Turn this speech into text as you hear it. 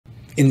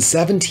In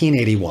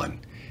 1781,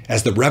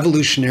 as the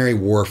Revolutionary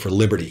War for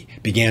Liberty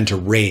began to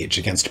rage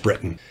against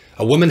Britain,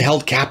 a woman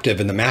held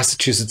captive in the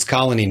Massachusetts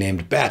colony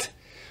named Bet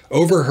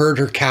overheard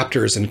her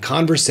captors in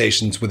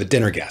conversations with a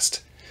dinner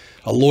guest,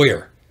 a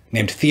lawyer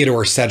named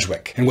Theodore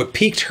Sedgwick. And what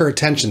piqued her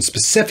attention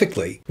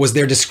specifically was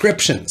their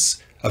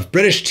descriptions of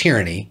British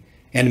tyranny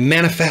and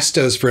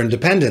manifestos for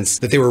independence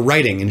that they were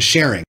writing and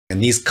sharing.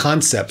 And these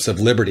concepts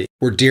of liberty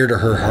were dear to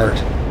her heart.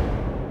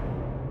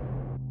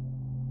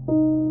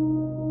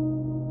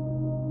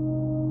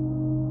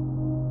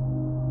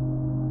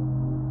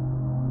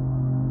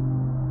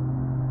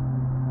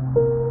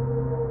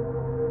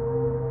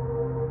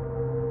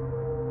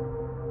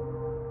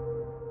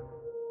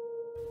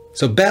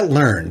 So Bet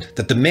learned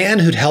that the man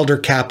who'd held her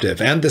captive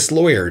and this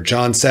lawyer,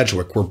 John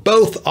Sedgwick, were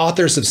both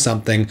authors of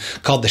something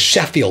called the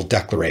Sheffield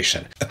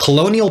Declaration, a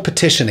colonial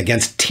petition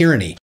against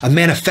tyranny, a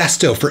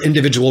manifesto for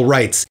individual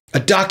rights, a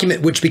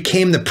document which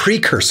became the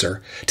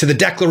precursor to the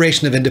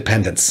Declaration of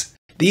Independence.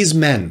 These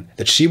men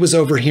that she was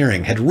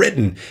overhearing had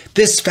written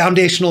this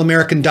foundational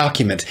American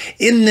document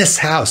in this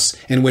house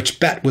in which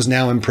Bet was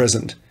now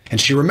imprisoned.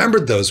 And she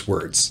remembered those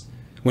words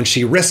when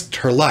she risked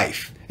her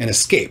life and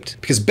escaped,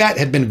 because Bet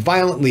had been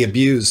violently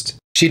abused.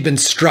 She'd been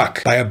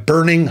struck by a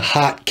burning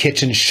hot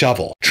kitchen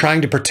shovel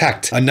trying to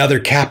protect another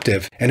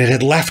captive, and it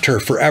had left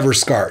her forever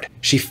scarred.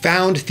 She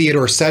found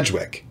Theodore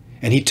Sedgwick,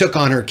 and he took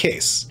on her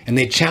case, and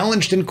they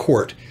challenged in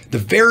court the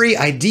very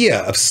idea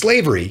of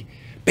slavery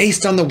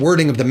based on the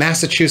wording of the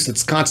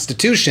Massachusetts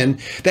Constitution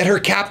that her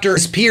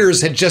captor's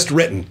peers had just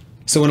written.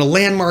 So in a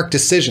landmark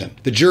decision,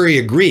 the jury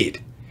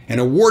agreed and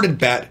awarded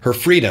Bet her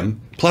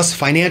freedom plus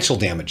financial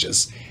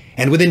damages,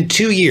 and within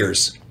 2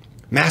 years,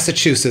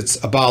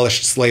 Massachusetts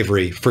abolished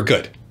slavery for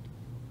good.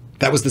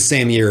 That was the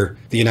same year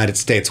the United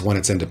States won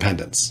its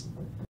independence.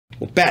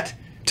 Well, Bet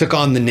took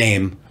on the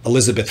name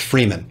Elizabeth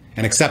Freeman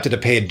and accepted a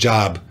paid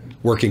job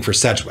working for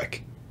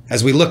Sedgwick.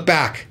 As we look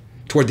back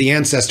toward the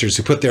ancestors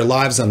who put their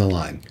lives on the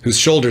line, whose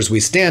shoulders we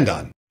stand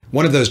on,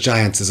 one of those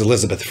giants is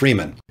Elizabeth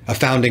Freeman, a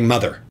founding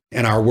mother,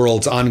 and our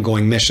world's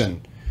ongoing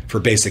mission for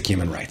basic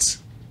human rights.